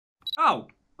Oh.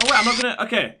 Oh, wait, I'm not going to...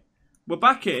 Okay. We're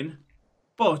back in.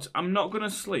 But I'm not going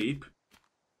to sleep.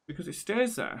 Because it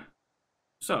stays there.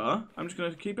 So, I'm just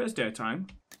going to keep it as daytime.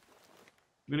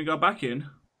 I'm going to go back in.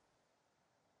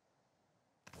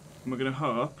 And we're going to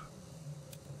hope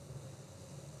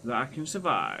that I can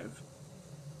survive.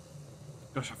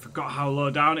 Gosh, I forgot how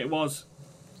low down it was.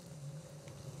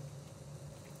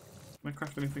 Can I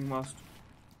craft anything whilst...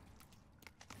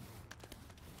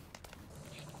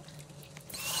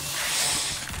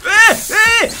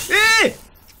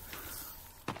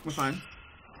 We're fine.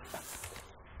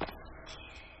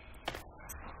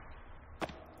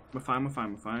 We're fine, we're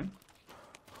fine, we're fine.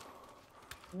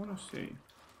 I want to see.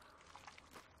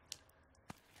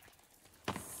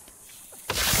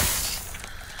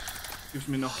 Gives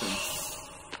me nothing.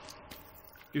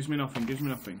 Gives me nothing, gives me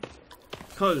nothing.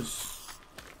 Because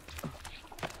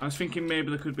I was thinking maybe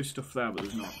there could be stuff there, but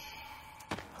there's not.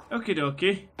 Okie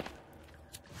dokie.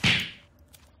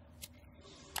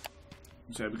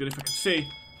 So it'd be good if I could see.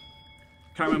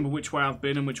 Can't remember which way I've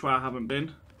been and which way I haven't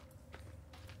been.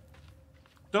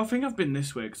 Don't think I've been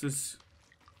this way because there's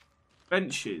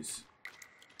benches.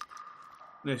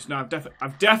 This, no,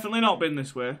 I've definitely not been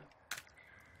this way.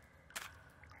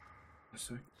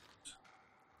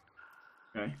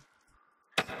 Okay.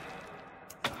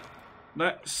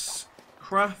 Let's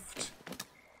craft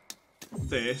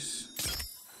this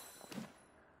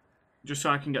just so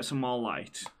I can get some more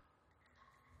light.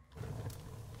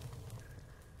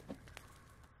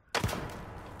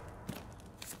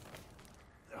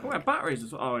 Oh, I have batteries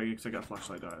as well. Oh, because I got a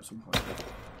flashlight out at some point.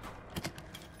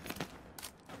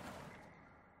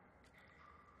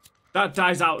 That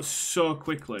dies out so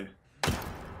quickly.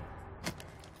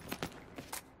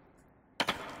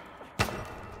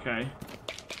 Okay.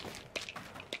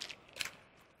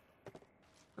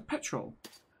 A petrol.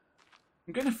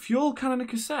 I'm getting a fuel can and a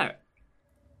cassette.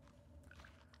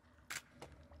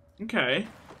 Okay.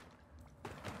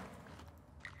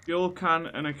 Fuel can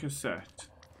and a cassette.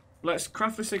 Let's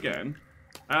craft this again.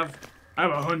 I have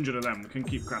 100 of them. We can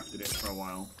keep crafting it for a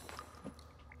while.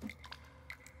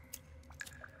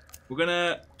 We're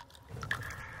gonna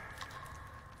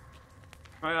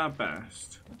try our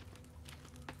best.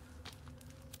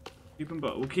 Keep them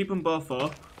both. We'll keep them both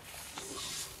up.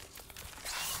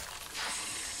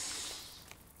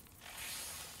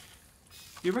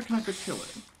 Do you reckon I could kill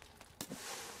it?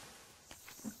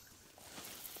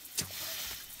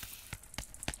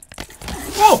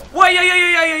 Oh! Wait!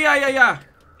 Yeah.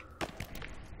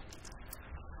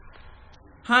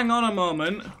 Hang on a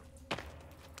moment.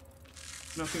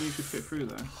 Nothing you could fit through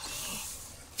there.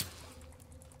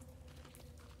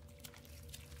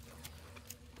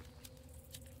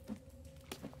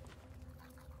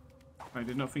 I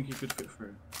did not think he could fit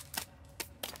through.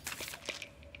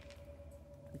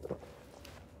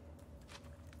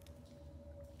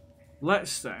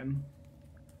 Let's then...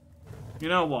 You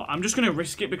know what? I'm just going to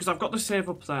risk it because I've got the save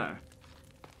up there.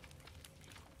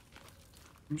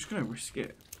 I'm just going to risk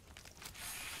it.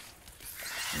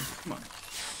 Come on.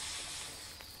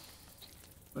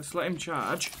 Let's let him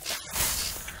charge.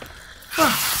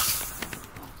 Ah!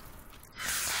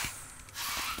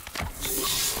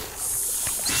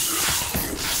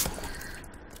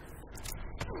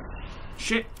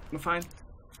 Shit, we're fine.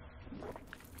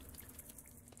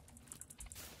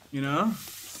 You know?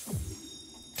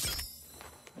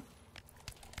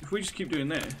 If we just keep doing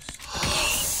this.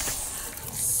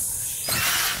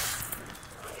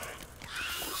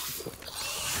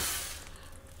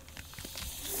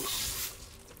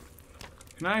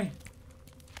 Can I?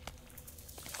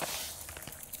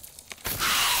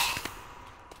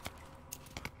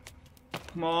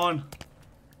 Come on.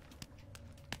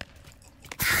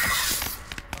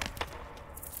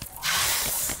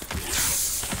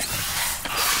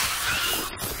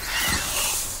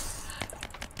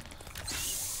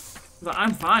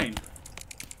 I'm fine.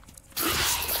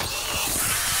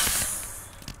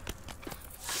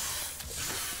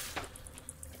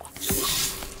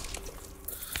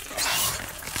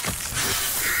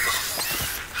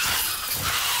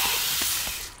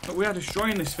 But we are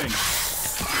destroying this thing.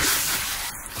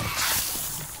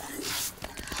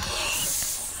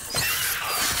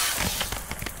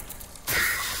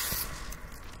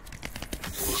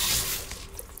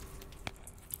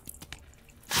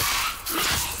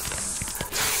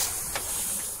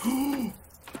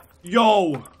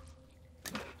 Yo!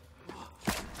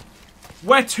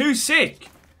 We're too sick!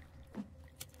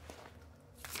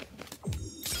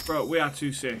 Bro, we are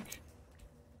too sick.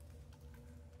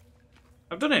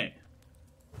 I've done it.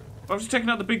 I've just taken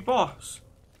out the big boss.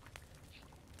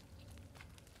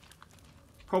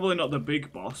 Probably not the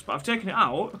big boss, but I've taken it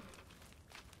out.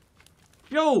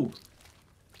 Yo!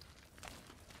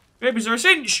 Babies are a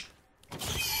cinch!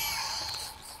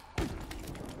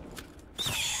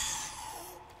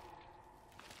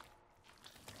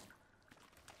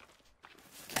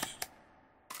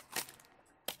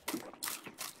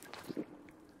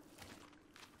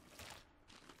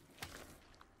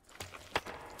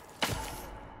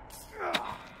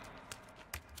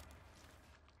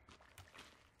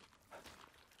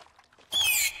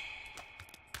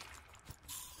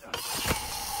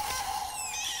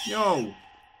 Yo!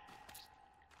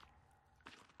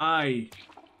 I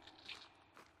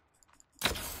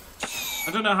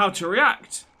don't know how to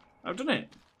react. I've done it.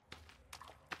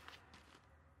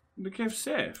 The cave's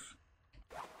safe.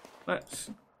 Let's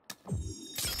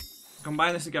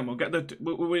combine this again. We'll get the.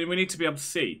 We need to be able to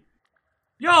see.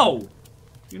 Yo!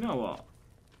 You know what?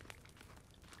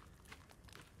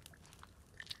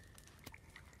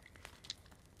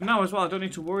 Now as well, I don't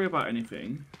need to worry about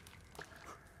anything.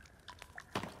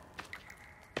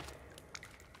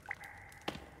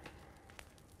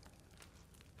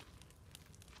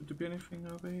 Would there be anything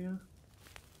over here?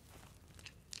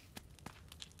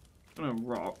 No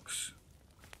rocks.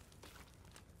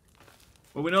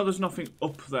 Well, we know there's nothing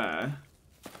up there.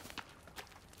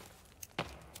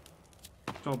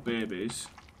 It's all babies.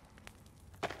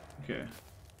 Okay.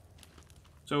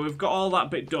 So we've got all that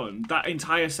bit done. That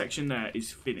entire section there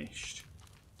is finished.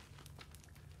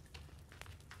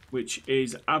 Which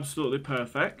is absolutely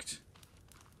perfect.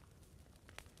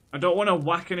 I don't want to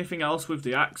whack anything else with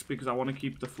the axe because I want to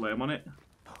keep the flame on it.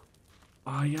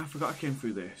 Oh yeah, I forgot I came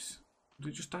through this. Did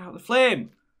it just die out the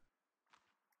flame?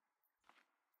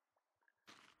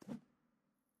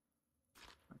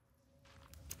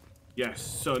 Yes,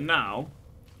 so now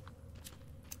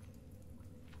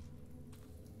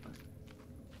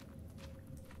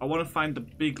I want to find the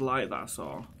big light that I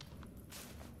saw.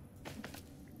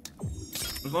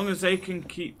 As long as they can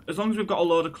keep, as long as we've got a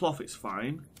load of cloth, it's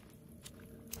fine.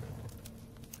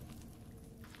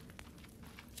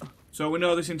 So we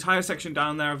know this entire section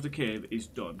down there of the cave is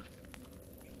done.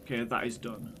 Okay, that is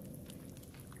done.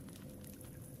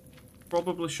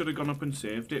 Probably should have gone up and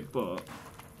saved it, but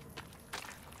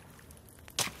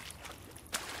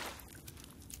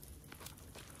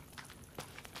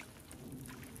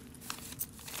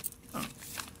oh,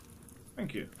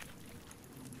 thank you.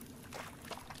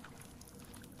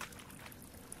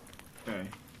 Okay.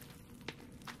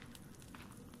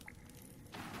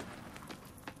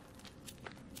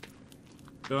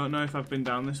 Don't know if I've been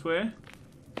down this way.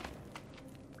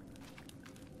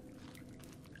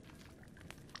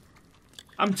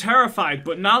 I'm terrified,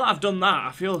 but now that I've done that,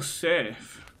 I feel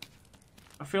safe.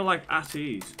 I feel like at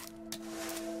ease.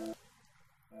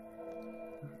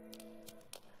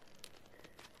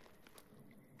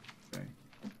 Okay.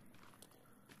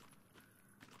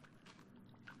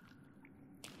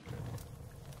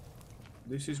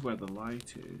 This is where the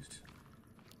light is.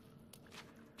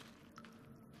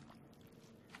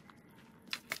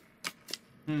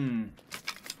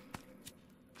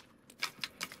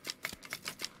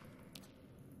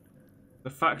 The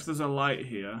fact there's a light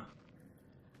here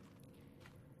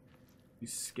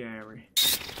is scary.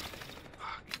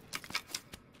 Fuck.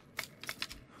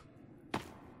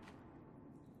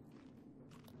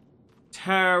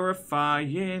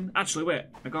 Terrifying. Actually, wait.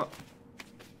 I got...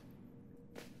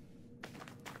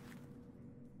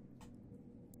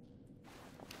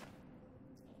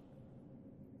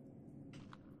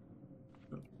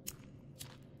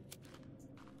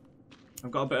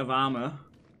 I've got a bit of armor.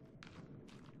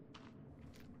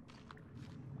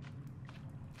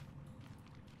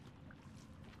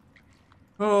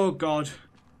 Oh god.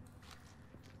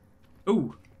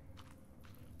 Ooh.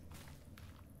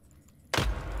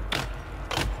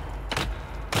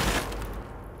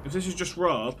 If this is just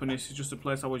rope and this is just the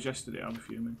place I was yesterday, I'll be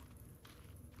fuming.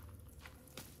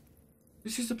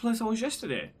 This is the place I was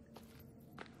yesterday.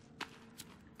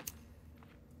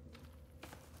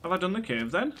 Have I done the cave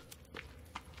then?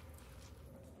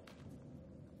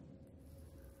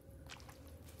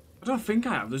 I don't think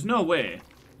I have. There's no way.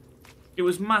 It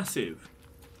was massive.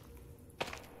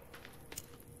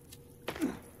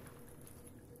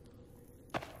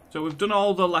 So we've done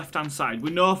all the left-hand side.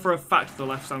 We know for a fact the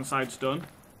left-hand side's done.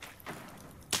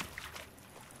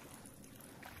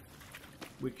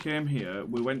 We came here.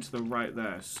 We went to the right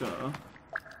there. So...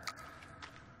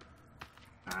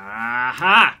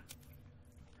 Aha!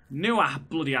 Knew I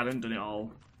bloody hadn't done it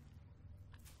all.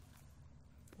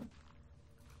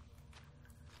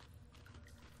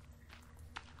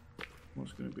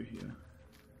 What's going to be here?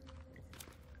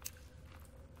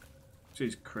 This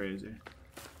is crazy.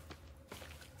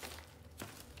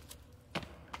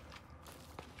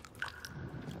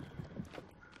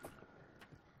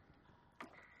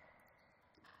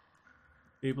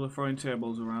 People are throwing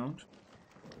tables around.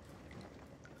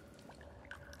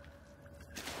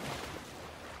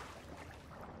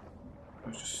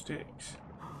 Those just sticks.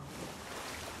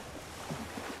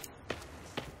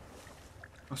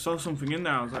 I saw something in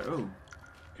there. I was like, oh,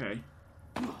 okay.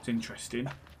 It's interesting.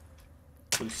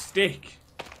 But a stick.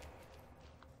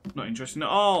 Not interesting at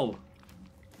all.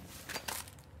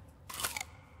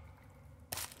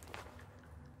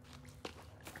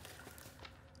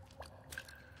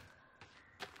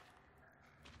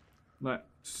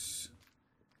 Let's...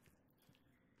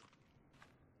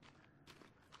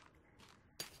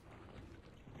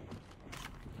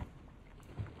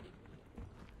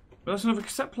 But that's another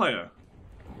cassette player.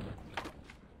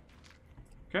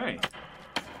 Okay.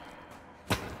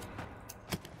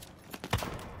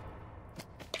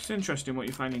 It's interesting what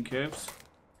you find in caves.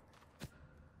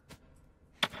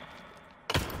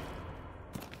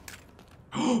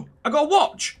 Oh! I got a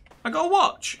watch! I got a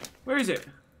watch! Where is it?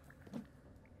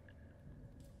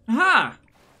 Aha!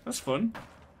 That's fun.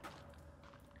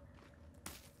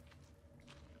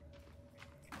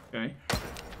 Okay.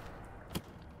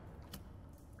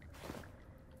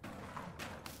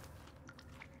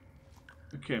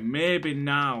 Okay, maybe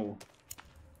now.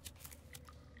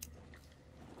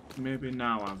 Maybe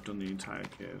now I've done the entire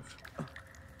cave.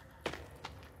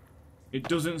 It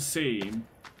doesn't seem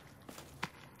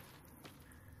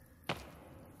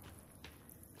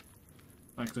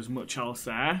like there's much else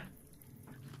there.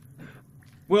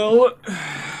 Well,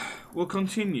 we'll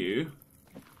continue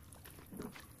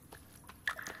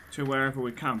to wherever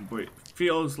we can, but it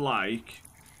feels like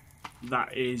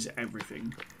that is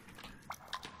everything. Is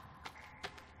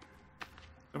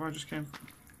that where I just came from?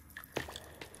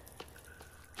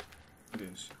 It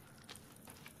is.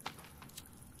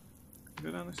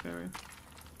 Go down this area.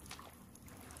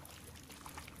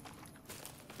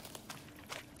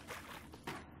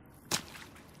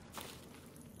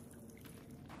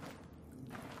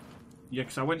 Yeah,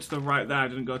 because I went to the right there, I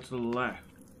didn't go to the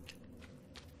left.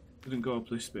 Didn't go up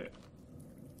this bit.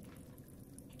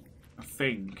 I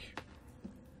think.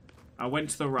 I went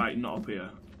to the right, not up here.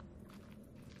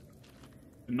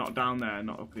 And not down there,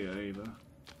 not up here either.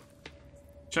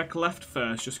 Check left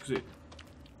first, just because it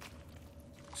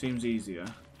seems easier.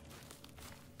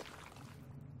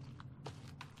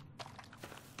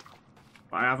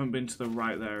 But I haven't been to the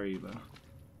right there either.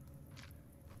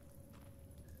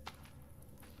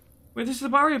 Wait, this is the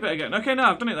barrier bit again. Okay, no,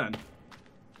 I've done it then.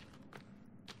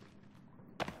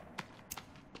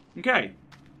 Okay.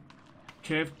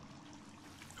 Cave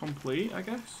complete, I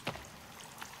guess.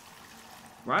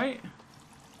 Right?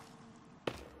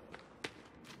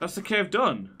 That's the cave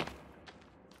done.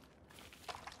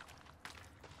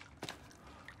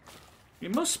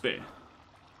 It must be.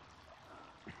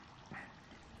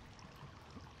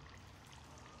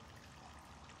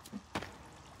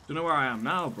 Don't know where I am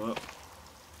now, but...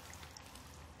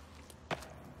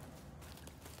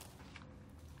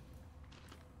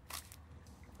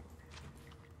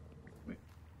 Wait.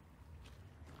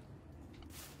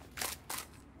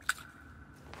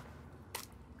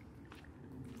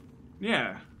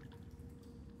 Yeah.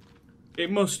 It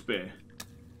must be.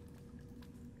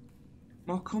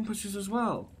 More compasses as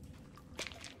well.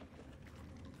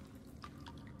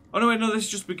 Oh no, wait, no, this is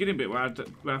just the beginning bit where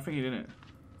I think it in it.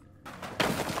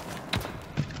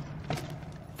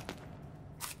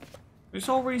 It's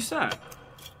all reset.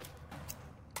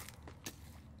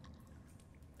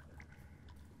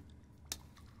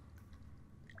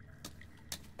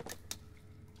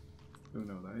 Don't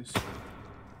know what that is.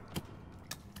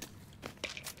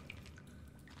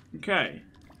 Okay.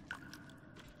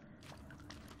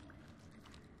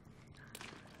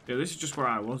 Yeah, this is just where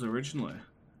I was originally.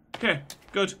 Okay,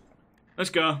 good. Let's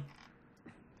go.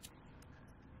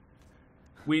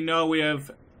 We know we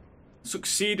have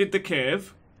succeeded the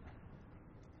cave.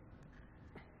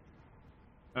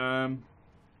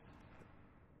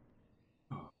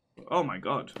 Oh my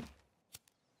god.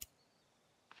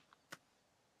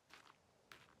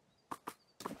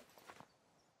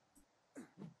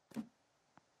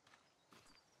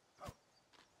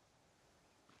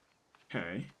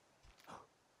 Okay.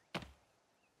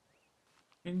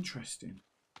 Interesting.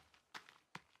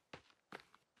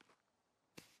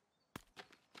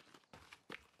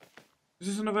 Is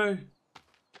this another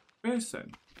base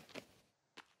then?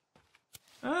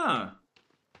 Ah.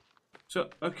 So,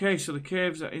 okay, so the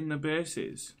caves are in the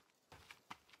bases.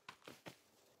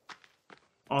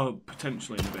 Or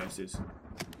potentially in the bases.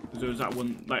 Because there was that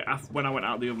one, like, when I went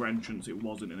out the other entrance, it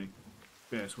wasn't in a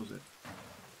base, was it?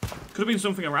 Could have been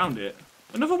something around it.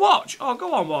 Another watch! Oh,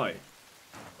 go on, boy!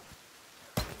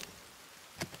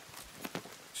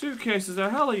 Suitcases are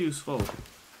hella useful.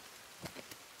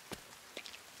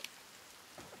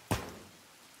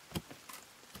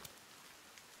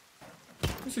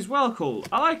 This is well cool.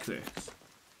 I like this.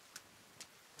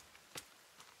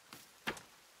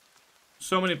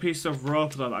 So many pieces of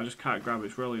rope though that I just can't grab.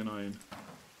 It's really annoying.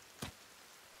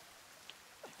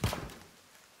 Come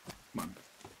on.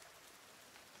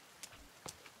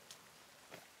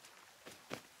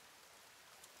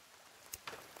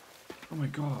 Oh my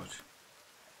god.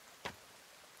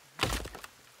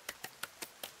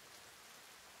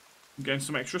 I'm getting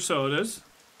some extra sodas.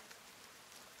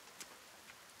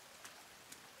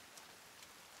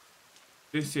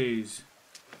 This is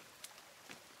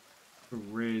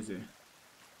crazy.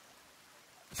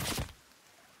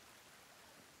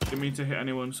 Didn't mean to hit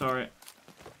anyone, sorry.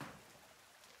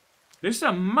 This is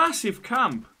a massive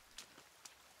camp.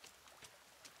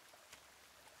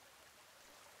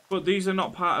 But these are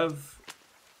not part of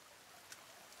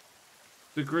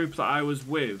the group that I was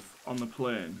with on the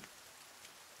plane.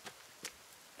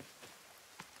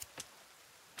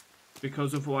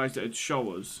 Because otherwise it'd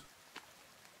show us.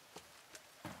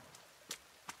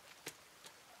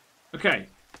 Okay.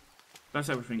 That's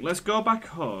everything. Let's go back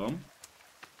home.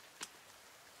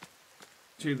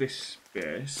 To this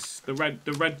base. The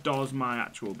red door's my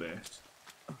actual base.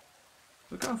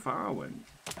 Look how far I went.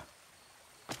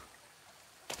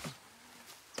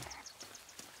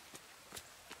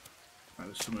 Right,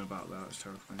 there's something about that, that's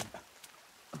terrifying.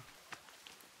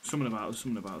 Something about.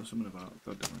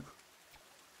 God damn it.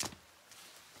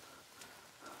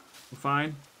 We're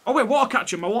fine. Oh wait, water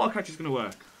catcher! My water catcher's gonna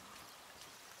work.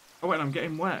 Oh wait, I'm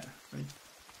getting wet. Right.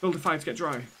 Build a fire to get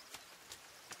dry.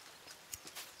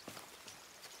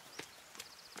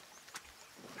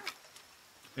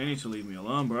 They need to leave me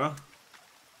alone, bro.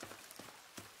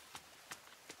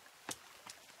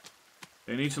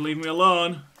 They need to leave me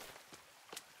alone.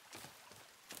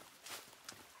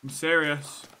 I'm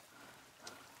serious.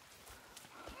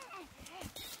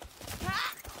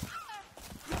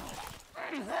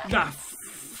 Ah,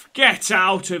 get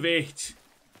out of it.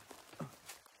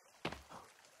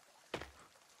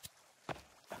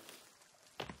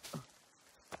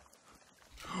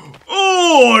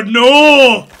 Oh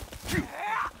no!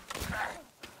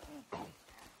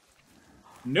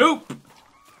 Nope.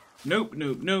 Nope,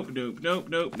 nope, nope, nope, nope,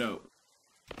 nope, nope.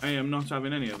 I am not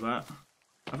having any of that.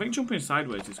 I think jumping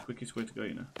sideways is the quickest way to go,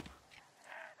 you know.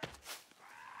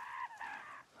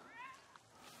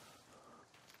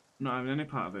 I'm not having any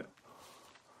part of it.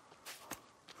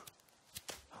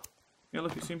 Yeah,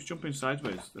 look, it seems jumping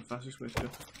sideways is the fastest way to go.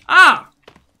 Ah!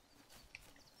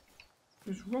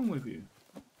 What's wrong with you?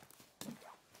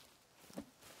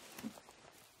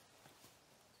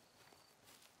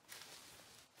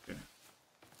 Okay.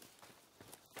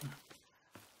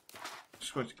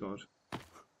 Swear to God.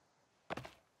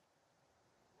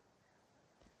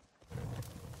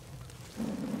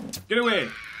 Get away!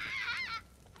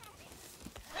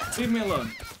 Leave me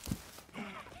alone.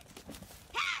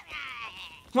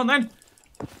 Come on then!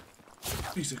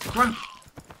 Piece of crap!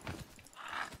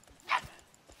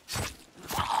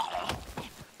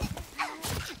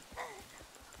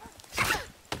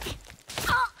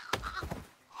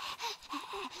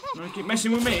 You wanna keep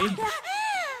messing with me?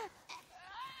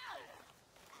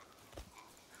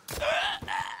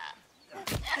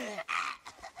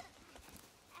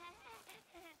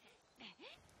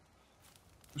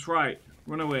 That's right.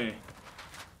 Run away.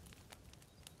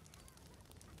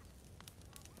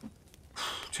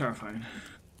 Terrifying.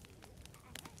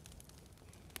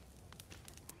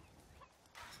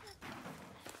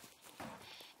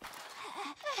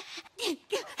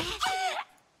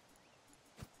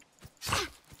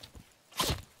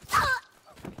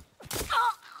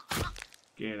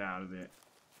 Get out of it.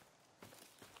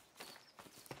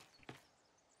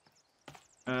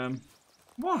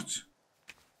 What?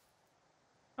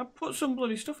 I put some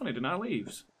bloody stuff on it, didn't I?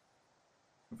 Leaves,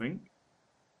 I think.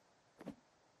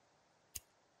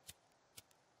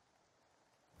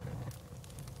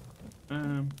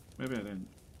 Maybe I didn't.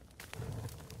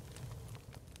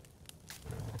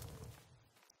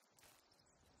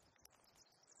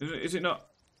 Is it not?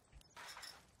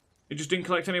 It just didn't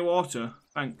collect any water.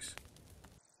 Thanks.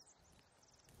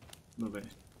 Love it.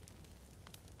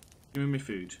 Give me my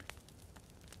food.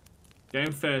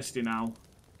 Getting thirsty now.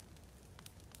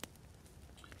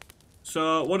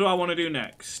 So, what do I want to do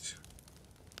next?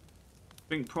 I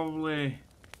think probably...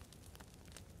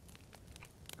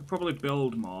 I could probably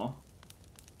build more.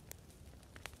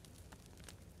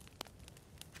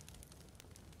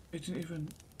 It didn't even...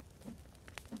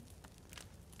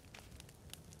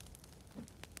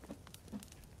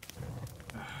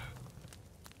 I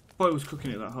thought it was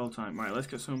cooking it that whole time. Right, let's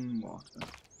get some water.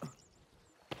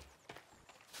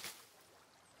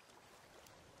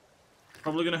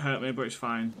 Probably gonna hurt me, but it's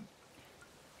fine.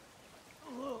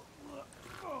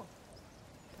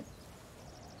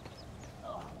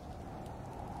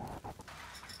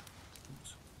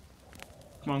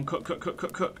 Come on, cook, cook, cook,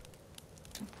 cook, cook.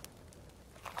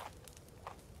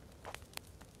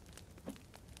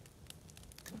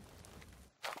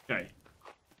 Okay.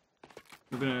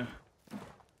 We're gonna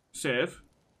save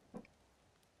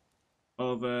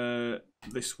over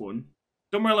this one.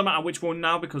 Don't really matter which one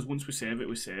now, because once we save it,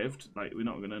 we're saved. Like, we're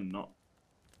not gonna not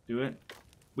do it.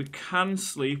 We can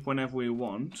sleep whenever we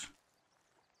want.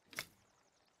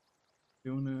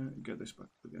 You wanna get this back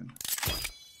up again?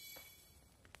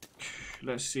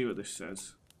 Let's see what this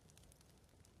says.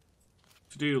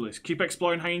 To-do list. Keep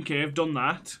exploring Hanging Cave. Done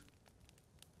that.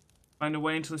 Find a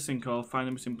way into the sinkhole. Find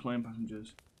the missing plane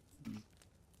passengers.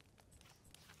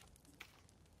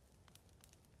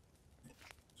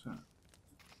 What's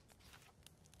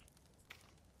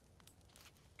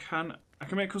that? I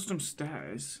can make custom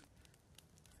stairs.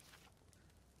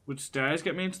 Would stairs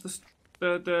get me into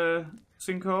the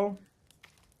sinkhole?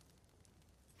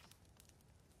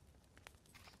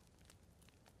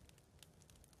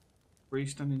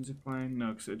 Freestanding zipline?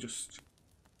 No, because it just...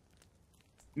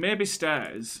 Maybe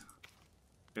stairs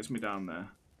gets me down there.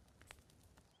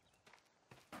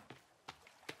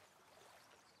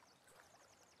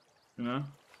 You know?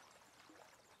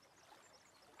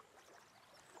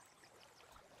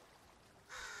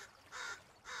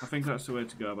 I think that's the way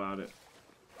to go about it.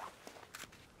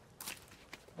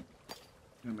 I'm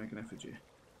gonna make an effigy.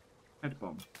 Head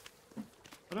bomb. How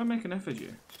do I make an effigy?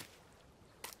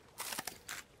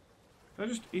 Did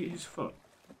I just eat his foot?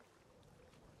 I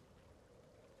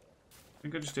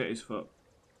think I just ate his foot.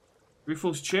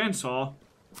 Refill's chainsaw.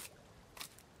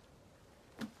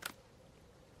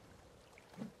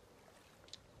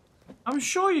 I'm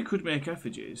sure you could make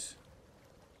effigies.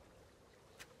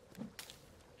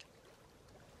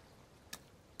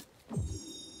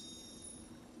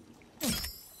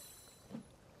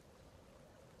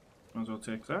 Might as well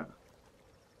take that.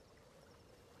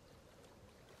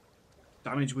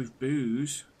 Damage with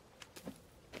booze.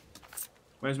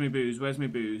 Where's my booze? Where's my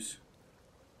booze?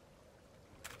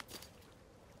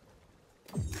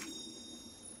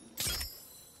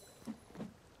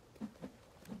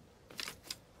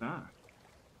 That.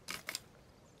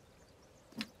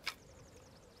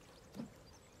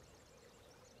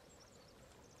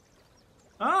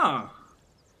 Ah!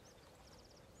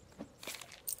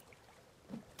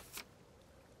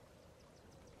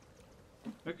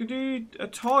 I could do a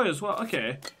toy as well.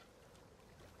 Okay.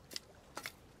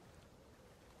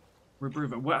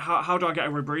 Rebreather. How do I get a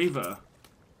rebreather?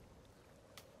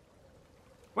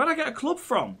 Where'd I get a club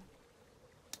from?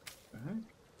 The heck?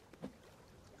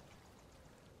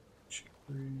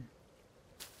 Chicory.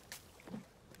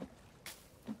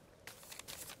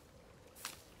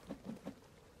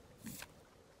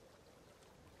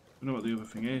 I don't know what the other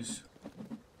thing is.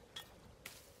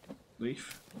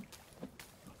 Leaf.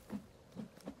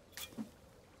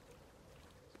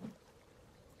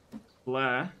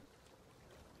 Flare.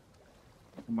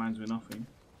 Combines with nothing.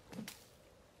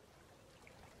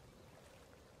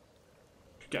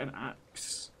 Could get an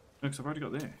axe. No, because I've already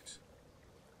got this.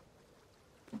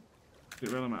 Does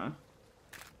it really matter?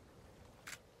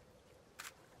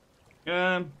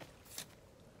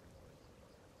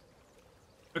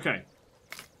 Okay.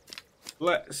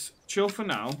 Let's chill for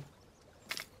now.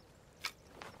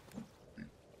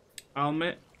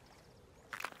 Helmet.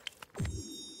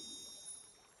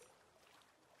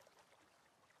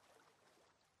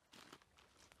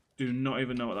 Do not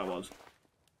even know what that was.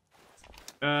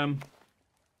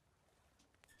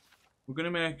 We're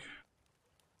gonna make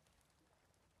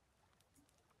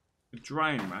a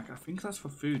drying rack. I think that's for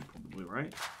food, probably,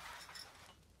 right?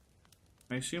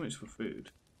 I assume it's for food.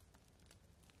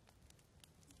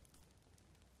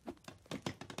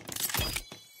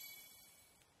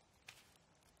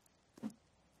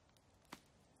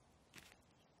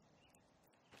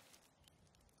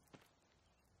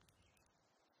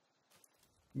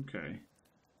 Okay.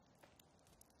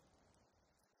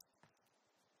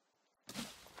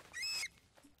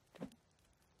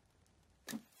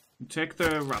 Take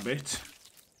the rabbit.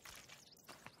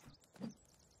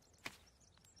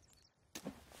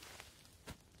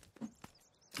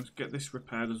 Let's get this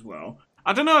repaired as well.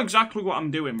 I don't know exactly what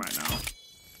I'm doing right now.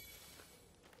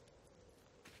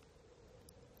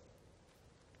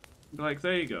 But like,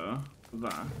 there you go. For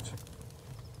that.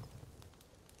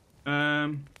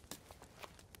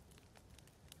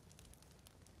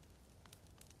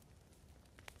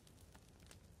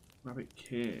 Rabbit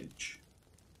cage.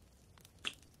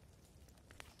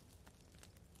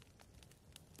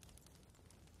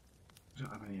 I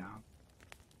don't have any arrows.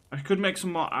 I could make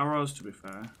some more arrows, to be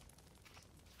fair.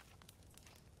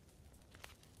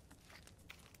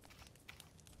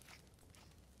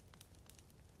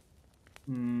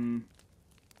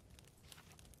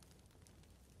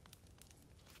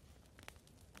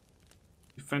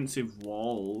 Defensive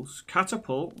walls.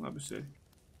 Catapult, let me see.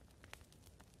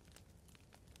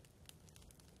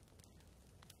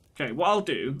 Okay, what I'll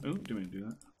do... Oh, didn't mean to do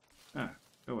that. Ah,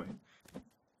 go away.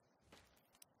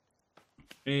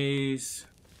 Is...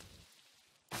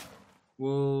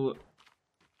 We'll...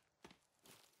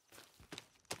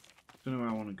 Don't know where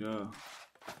I want to go.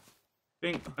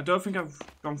 I don't think I've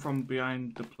gone from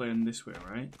behind the plane this way,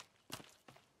 right?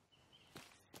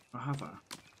 Or have I?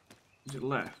 Is it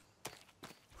left?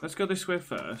 Let's go this way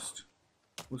first.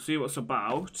 We'll see what's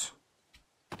about.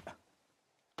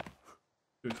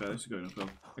 To be fair, this is going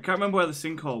uphill. I can't remember where the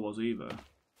sinkhole was either.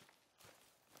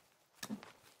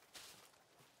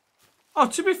 Oh,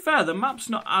 to be fair, the map's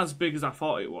not as big as I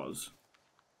thought it was.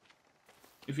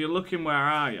 If you're looking where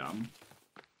I am.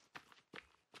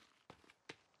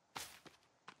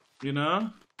 You know?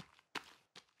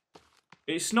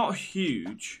 It's not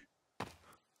huge.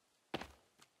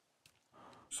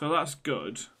 So that's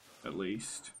good, at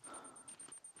least.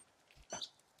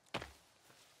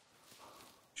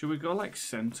 Should we go like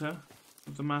center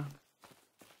of the map?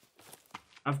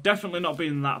 I've definitely not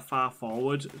been that far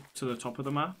forward to the top of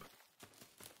the map.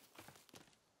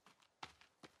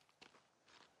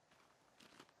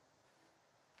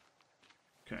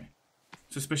 Okay.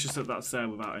 Suspicious that that's there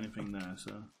without anything there,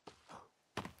 so...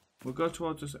 We'll go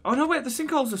towards the... Oh no, wait, the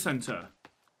sinkhole's the center.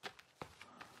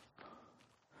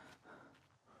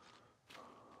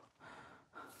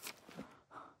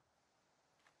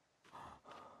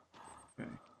 Okay.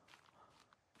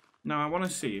 Now I want to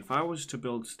see if I was to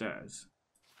build stairs.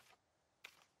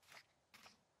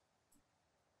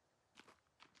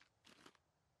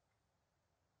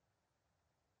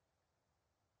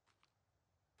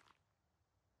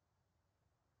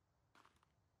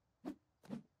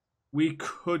 We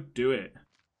could do it.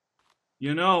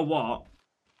 You know what?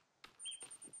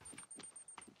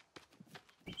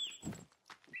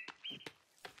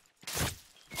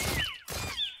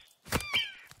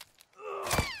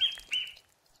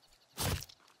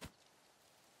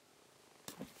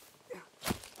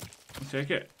 I'll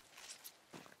take it.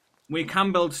 We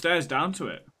can build stairs down to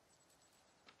it.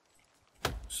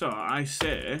 So I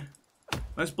say,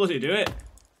 let's bloody do it.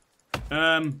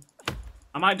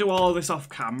 I might do all of this off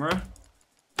camera,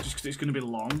 just because it's going to be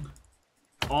long.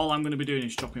 All I'm going to be doing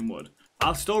is chopping wood.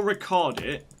 I'll still record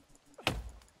it,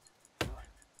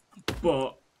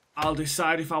 but I'll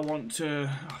decide if I want to...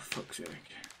 Oh, fuck's sake.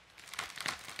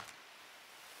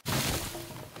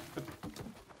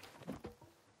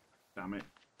 Damn it.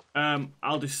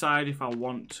 I'll decide if I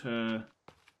want to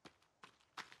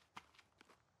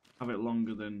have it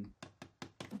longer than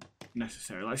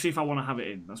necessary. Like, see if I want to have it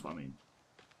in, that's what I mean.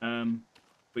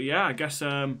 But yeah, I guess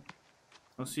I'll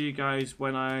see you guys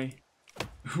when I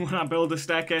build the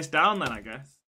staircase down then, I guess.